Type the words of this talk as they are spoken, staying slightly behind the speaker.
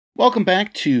Welcome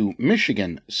back to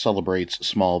Michigan Celebrates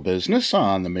Small Business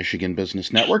on the Michigan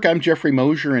Business Network. I'm Jeffrey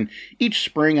Mosier, and each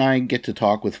spring I get to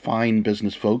talk with fine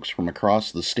business folks from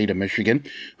across the state of Michigan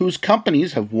whose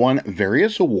companies have won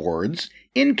various awards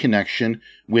in connection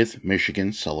with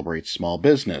Michigan Celebrates Small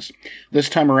Business. This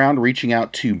time around, reaching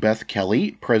out to Beth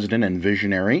Kelly, President and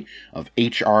Visionary of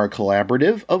HR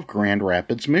Collaborative of Grand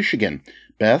Rapids, Michigan.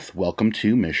 Beth, welcome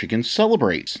to Michigan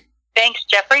Celebrates. Thanks,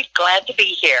 Jeffrey. Glad to be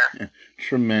here.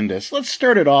 Tremendous. Let's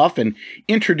start it off and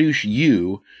introduce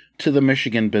you to the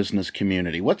Michigan business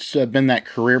community. What's been that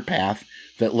career path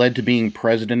that led to being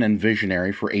president and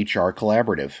visionary for HR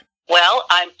Collaborative? Well,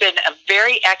 I've been a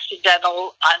very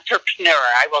accidental entrepreneur,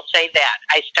 I will say that.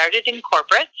 I started in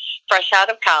corporate, fresh out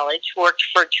of college, worked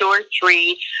for 2 or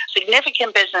 3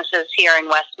 significant businesses here in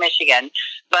West Michigan.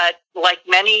 But like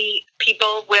many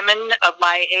people, women of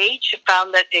my age,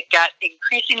 found that it got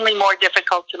increasingly more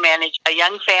difficult to manage a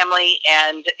young family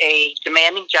and a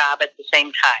demanding job at the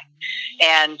same time.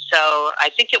 And so I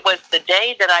think it was the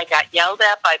day that I got yelled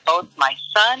at by both my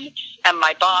son and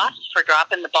my boss for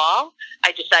dropping the ball.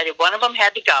 I decided one of them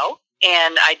had to go.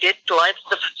 And I did love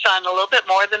the son a little bit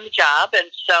more than the job. And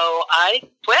so I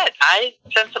quit. I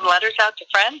sent some letters out to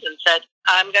friends and said,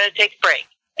 I'm going to take a break.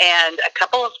 And a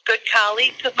couple of good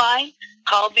colleagues of mine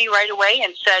called me right away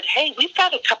and said, hey, we've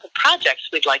got a couple projects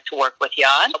we'd like to work with you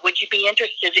on. Would you be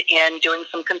interested in doing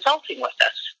some consulting with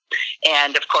us?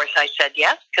 And of course I said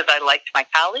yes, because I liked my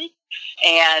colleagues.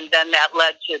 And then that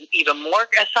led to even more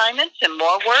assignments and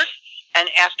more work. And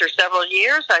after several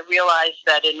years, I realized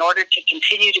that in order to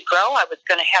continue to grow, I was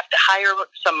going to have to hire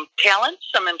some talent,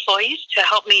 some employees to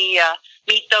help me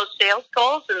meet those sales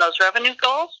goals and those revenue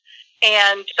goals.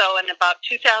 And so in about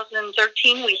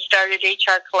 2013, we started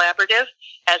HR Collaborative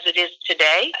as it is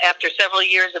today after several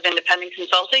years of independent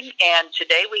consulting. And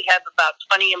today we have about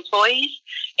 20 employees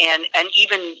and an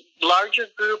even larger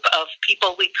group of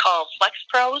people we call Flex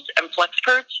Pros and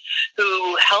Flexperts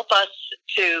who help us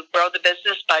to grow the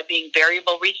business by being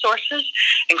variable resources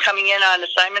and coming in on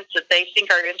assignments that they think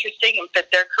are interesting and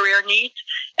fit their career needs,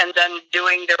 and then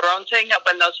doing their own thing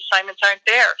when those assignments aren't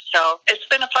there. So it's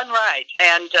been a fun ride,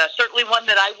 and certainly one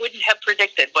that I wouldn't have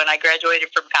predicted when I graduated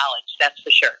from college, that's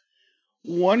for sure.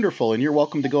 Wonderful. And you're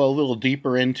welcome to go a little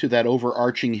deeper into that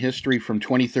overarching history from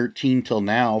 2013 till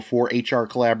now for HR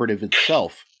Collaborative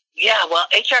itself. Yeah, well,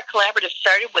 HR Collaborative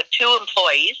started with 2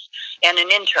 employees and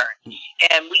an intern.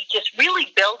 And we just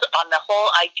really built on the whole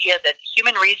idea that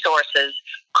human resources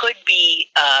could be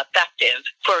effective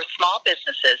for small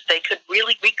businesses. They could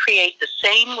really recreate the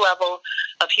same level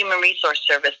of human resource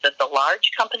service that the large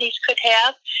companies could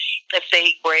have if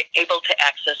they were able to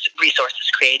access resources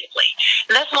creatively.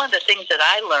 And that's one of the things that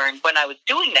I learned when I was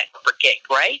doing that corporate gig,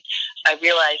 right? I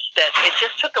realized that it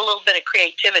just took a little bit of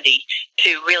creativity to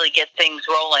really get things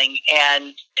rolling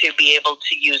and to be able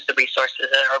to use the resources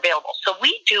that are available. So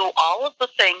we do all of the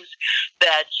things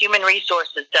that human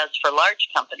resources does for large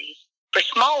companies for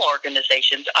small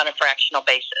organizations on a fractional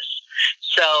basis.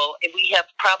 So we have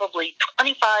probably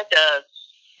 25 to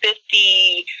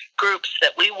 50 groups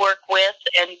that we work with,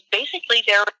 and basically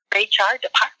they're HR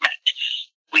department.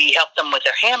 We help them with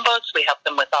their handbooks. We help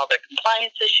them with all their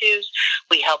compliance issues.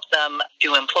 We help them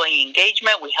do employee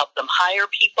engagement. We help them hire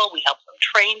people. We help them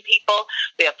train people.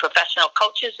 We have professional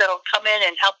coaches that will come in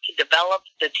and help to develop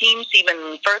the teams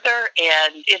even further.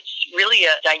 And it's really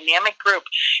a dynamic group.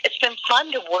 It's been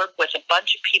fun to work with a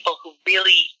bunch of people who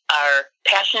really are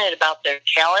passionate about their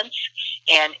talents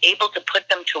and able to put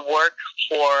them to work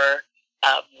for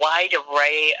a wide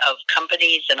array of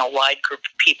companies and a wide group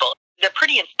of people. They're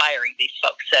pretty inspiring, these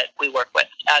folks that we work with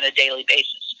on a daily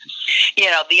basis.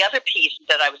 You know, the other piece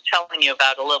that I was telling you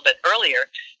about a little bit earlier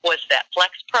was that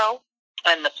Flex Pro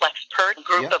and the Flexpert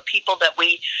group of people that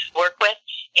we work with.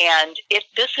 And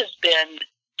this has been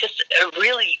just a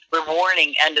really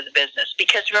rewarding end of the business.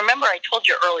 Because remember, I told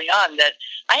you early on that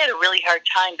I had a really hard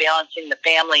time balancing the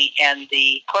family and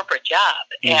the corporate job.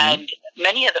 Mm-hmm. And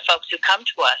many of the folks who come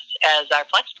to us as our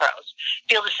Flex Pros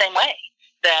feel the same way.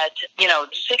 That,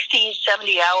 60,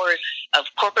 70 hours of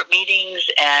corporate meetings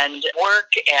and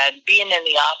work and being in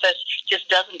the office just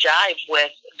doesn't jive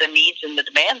with the needs and the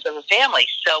demands of the family.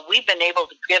 So we've been able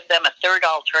to give them a third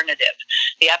alternative,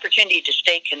 the opportunity to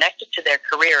stay connected to their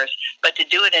careers, but to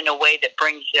do it in a way that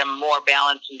brings them more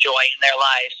balance and joy in their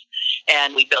lives.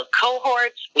 And we build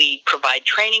cohorts. We provide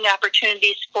training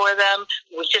opportunities for them.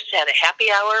 We just had a happy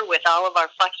hour with all of our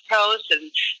Flex Pros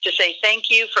and to say thank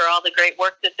you for all the great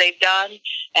work that they've done.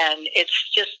 And it's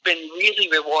just been really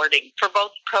rewarding for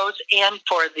both pros and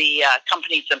for the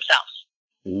companies themselves.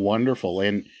 Wonderful.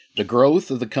 And the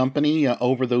growth of the company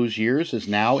over those years is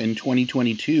now in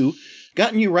 2022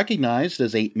 gotten you recognized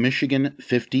as a Michigan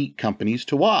 50 Companies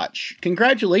to Watch.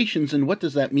 Congratulations, and what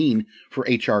does that mean for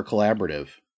HR Collaborative?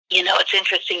 You know, it's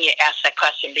interesting you asked that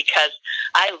question because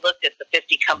I looked at the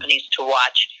 50 Companies to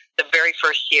Watch the very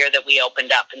first year that we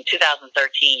opened up in 2013.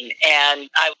 And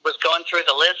I was going through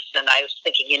the list and I was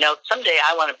thinking, you know, someday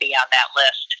I want to be on that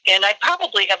list. And I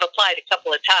probably have applied a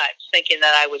couple of times thinking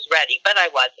that I was ready, but I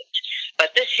wasn't.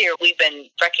 But this year we've been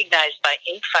recognized by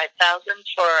Inc. 5000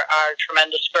 for our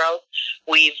tremendous growth.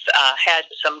 We've had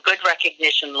some good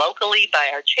recognition locally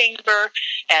by our chamber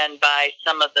and by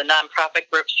some of the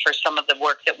nonprofit groups for some of the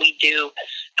work that we do,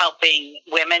 helping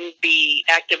women be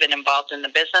active and involved in the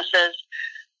businesses.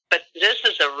 But this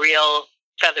is a real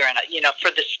feather in it, you know, for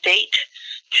the state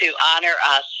to honor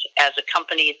us as a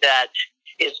company that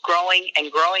is growing and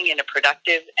growing in a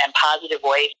productive and positive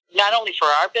way, not only for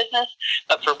our business,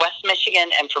 but for West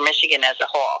Michigan and for Michigan as a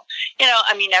whole. You know,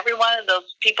 I mean, every one of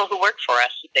those people who work for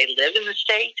us, they live in the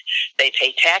state, they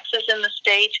pay taxes in the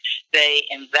state, they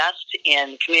invest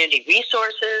in community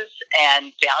resources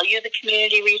and value the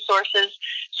community resources.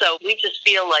 So we just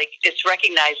feel like it's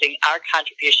recognizing our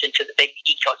contribution to the big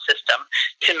ecosystem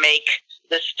to make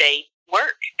the state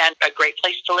work and a great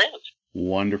place to live.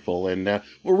 Wonderful. And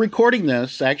we're recording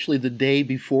this actually the day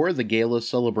before the gala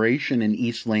celebration in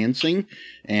East Lansing,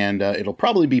 and it'll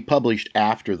probably be published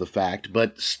after the fact.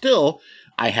 But still,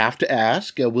 I have to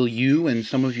ask, will you and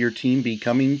some of your team be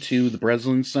coming to the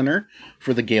Breslin Center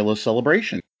for the gala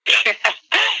celebration?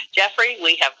 Jeffrey,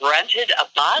 we have rented a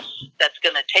bus that's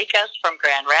going to take us from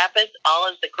Grand Rapids, all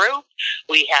as the group.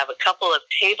 We have a couple of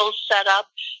tables set up.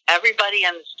 Everybody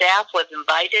on the staff was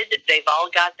invited. They've all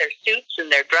got their suits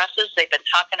and their dresses. They've been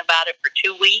talking about it for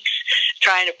 2 weeks,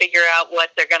 trying to figure out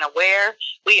what they're going to wear.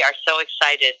 We are so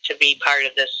excited to be part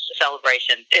of this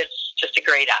celebration. It's just a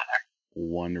great honor.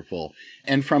 Wonderful.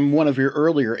 And from one of your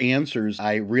earlier answers,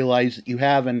 I realized that you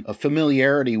have a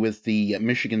familiarity with the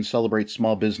Michigan Celebrates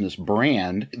Small Business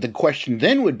brand. The question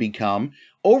then would become,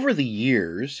 over the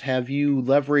years, have you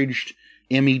leveraged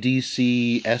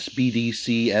MEDC,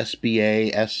 SBDC,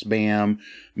 SBA, SBAM,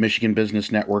 Michigan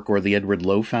Business Network, or the Edward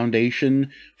Lowe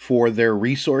Foundation for their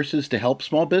resources to help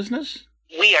small business?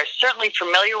 We are certainly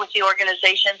familiar with the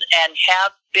organizations and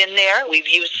have been there. We've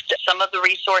used some of the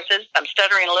resources. I'm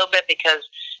stuttering a little bit because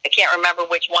I can't remember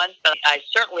which ones, but I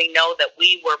certainly know that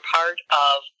we were part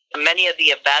of many of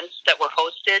the events that were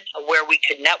hosted where we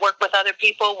could network with other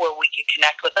people, where we could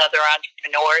connect with other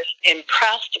entrepreneurs.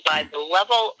 Impressed by the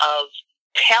level of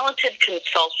talented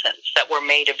consultants that were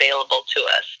made available to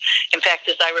us. In fact,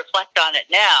 as I reflect on it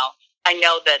now, I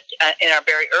know that in our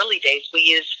very early days, we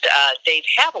used Dave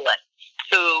Haviland,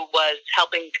 who was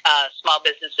helping small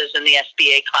businesses and the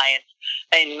SBA clients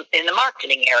in the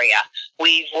marketing area.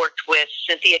 We've worked with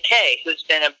Cynthia Kay, who's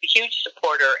been a huge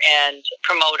supporter and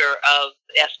promoter of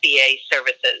SBA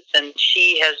services, and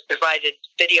she has provided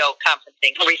video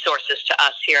conferencing resources to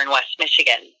us here in West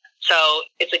Michigan. So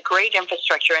it's a great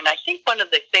infrastructure, and I think one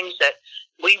of the things that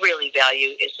we really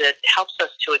value is that it helps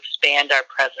us to expand our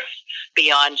presence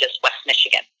beyond just West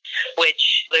Michigan,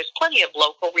 which there's plenty of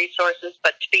local resources,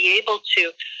 but to be able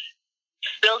to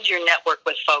build your network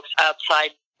with folks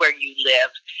outside where you live,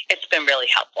 it's been really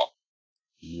helpful.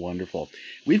 Wonderful.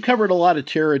 We've covered a lot of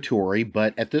territory,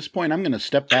 but at this point, I'm going to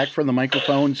step back from the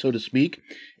microphone, so to speak,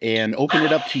 and open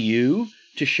it up to you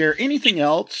to share anything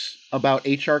else about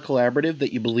HR Collaborative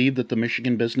that you believe that the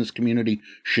Michigan business community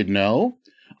should know,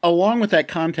 along with that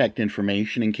contact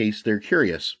information in case they're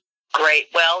curious. Great.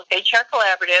 Well, HR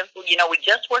Collaborative, you know, we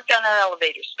just worked on our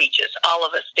elevator speeches. All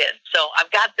of us did. So I've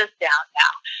got this down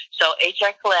now. So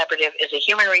HR Collaborative is a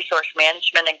human resource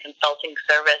management and consulting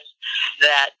service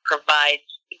that provides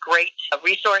great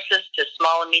resources to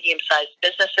small and medium-sized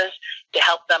businesses to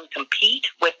help them compete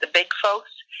with the big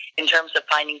folks in terms of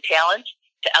finding talent,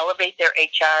 to elevate their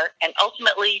HR, and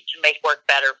ultimately to make work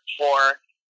better for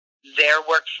their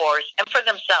workforce and for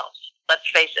themselves. Let's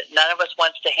face it, none of us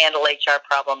wants to handle HR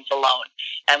problems alone,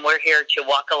 and we're here to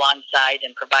walk alongside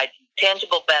and provide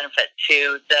tangible benefit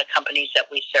to the companies that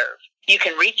we serve. You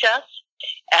can reach us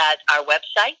at our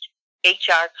website,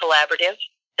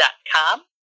 hrcollaborative.com,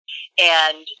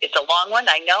 and it's a long one,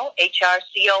 I know,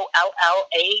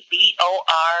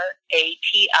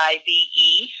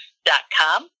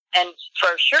 hrcollaborative.com. And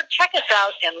for sure, check us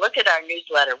out and look at our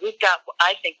newsletter. We've got,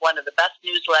 I think, one of the best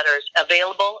newsletters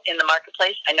available in the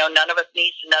marketplace. I know none of us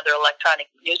needs another electronic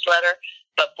newsletter,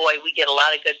 but boy, we get a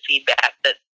lot of good feedback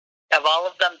that of all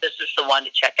of them, this is the one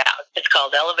to check out. It's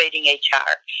called Elevating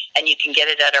HR, and you can get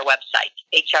it at our website,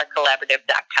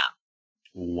 hrcollaborative.com.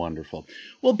 Wonderful.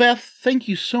 Well, Beth, thank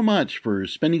you so much for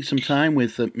spending some time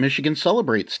with Michigan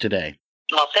Celebrates today.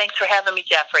 Well, thanks for having me,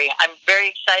 Jeffrey. I'm very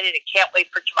excited and can't wait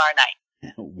for tomorrow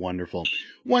night. Wonderful.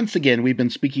 Once again, we've been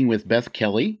speaking with Beth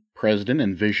Kelly, President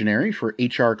and Visionary for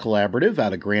HR Collaborative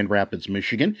out of Grand Rapids,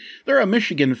 Michigan. They're a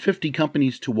Michigan 50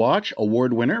 Companies to Watch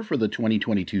award winner for the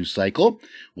 2022 cycle.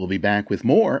 We'll be back with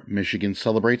more Michigan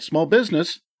Celebrates Small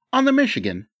Business on the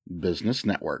Michigan Business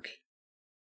Network.